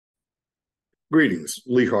Greetings,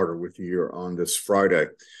 Lee Harder with you here on this Friday.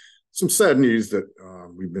 Some sad news that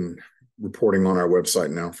we've been reporting on our website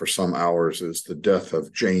now for some hours is the death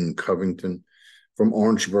of Jane Covington from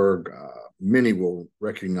Orangeburg. Many will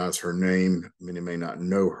recognize her name. Many may not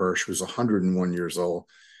know her. She was 101 years old.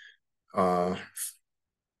 For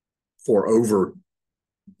over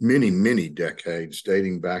many decades,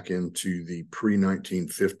 dating back into the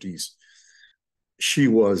pre-1950s. She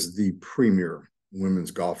was the premier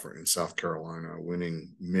women's golfer in South Carolina,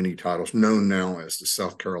 winning many titles, known now as the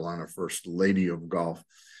South Carolina First Lady of Golf.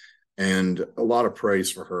 And a lot of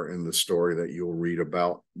praise for her in the story that you'll read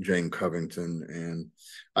about Jane Covington. And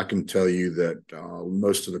I can tell you that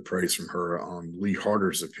most of the praise from her on Lee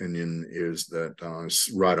Harder's opinion is that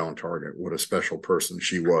it's right on target. What a special person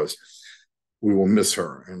she was. We will miss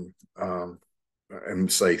her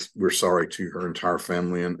and say we're sorry to her entire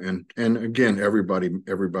family. And again,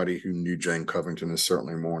 everybody who knew Jane Covington is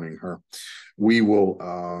certainly mourning her. We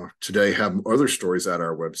will today have other stories at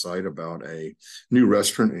our website about a new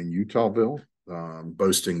restaurant in Utahville,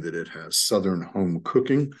 boasting that it has Southern home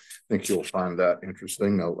cooking. I think you'll find that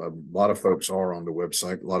interesting. A lot of folks are on the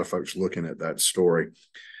website, a lot of folks looking at that story.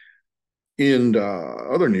 In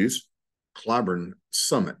other news, Clyburn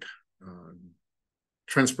Summit,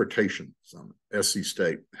 Transportation Summit, SC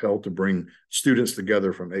State, held to bring students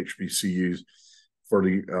together from HBCUs for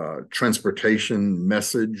the transportation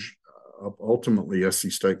message. Ultimately,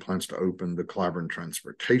 SC State plans to open the Clyburn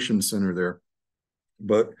Transportation Center there.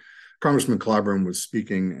 But Congressman Clyburn was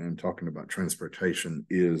speaking and talking about transportation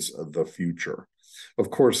is the future.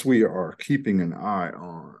 Of course, we are keeping an eye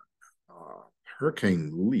on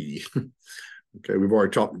Hurricane Lee. Okay, we've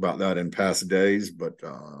already talked about that in past days, but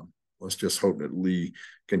let's just hope that Lee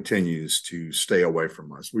continues to stay away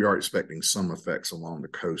from us. We are expecting some effects along the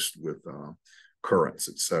coast with currents,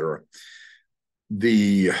 etc.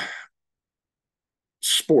 The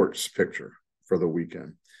sports picture for the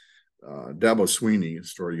weekend. Dabo Swinney, a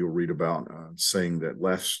story you'll read about, saying that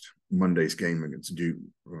last Monday's game against Duke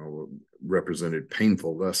represented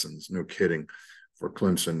painful lessons, no kidding, for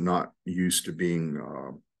Clemson, not used to being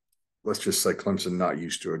let's just say Clemson not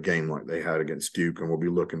used to a game like they had against Duke, and we'll be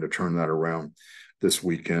looking to turn that around this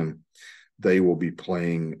weekend. They will be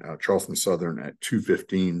playing Charleston Southern at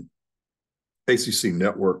 2:15. ACC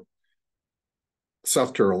Network,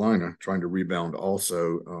 South Carolina trying to rebound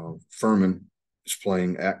also. Furman is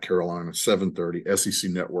playing at Carolina, 7:30, SEC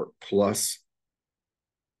Network Plus.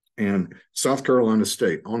 And South Carolina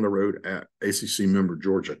State on the road at ACC member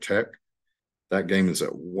Georgia Tech. That game is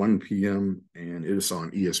at 1 p.m. and it is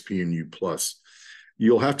on ESPNU Plus.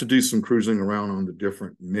 You'll have to do some cruising around on the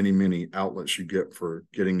different many outlets you get for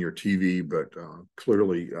getting your TV, but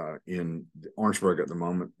clearly in Orangeburg at the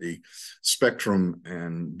moment, the Spectrum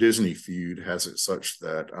and Disney feud has it such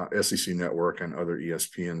that SEC Network and other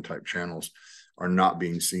ESPN type channels are not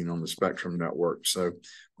being seen on the Spectrum network. So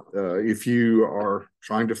if you are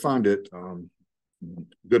trying to find it,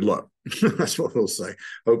 good luck. That's what we'll say.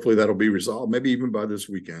 Hopefully that'll be resolved, maybe even by this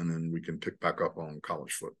weekend, and we can pick back up on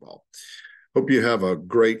college football. Hope you have a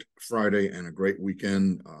great Friday and a great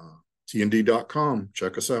weekend. TND.com.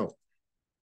 Check us out.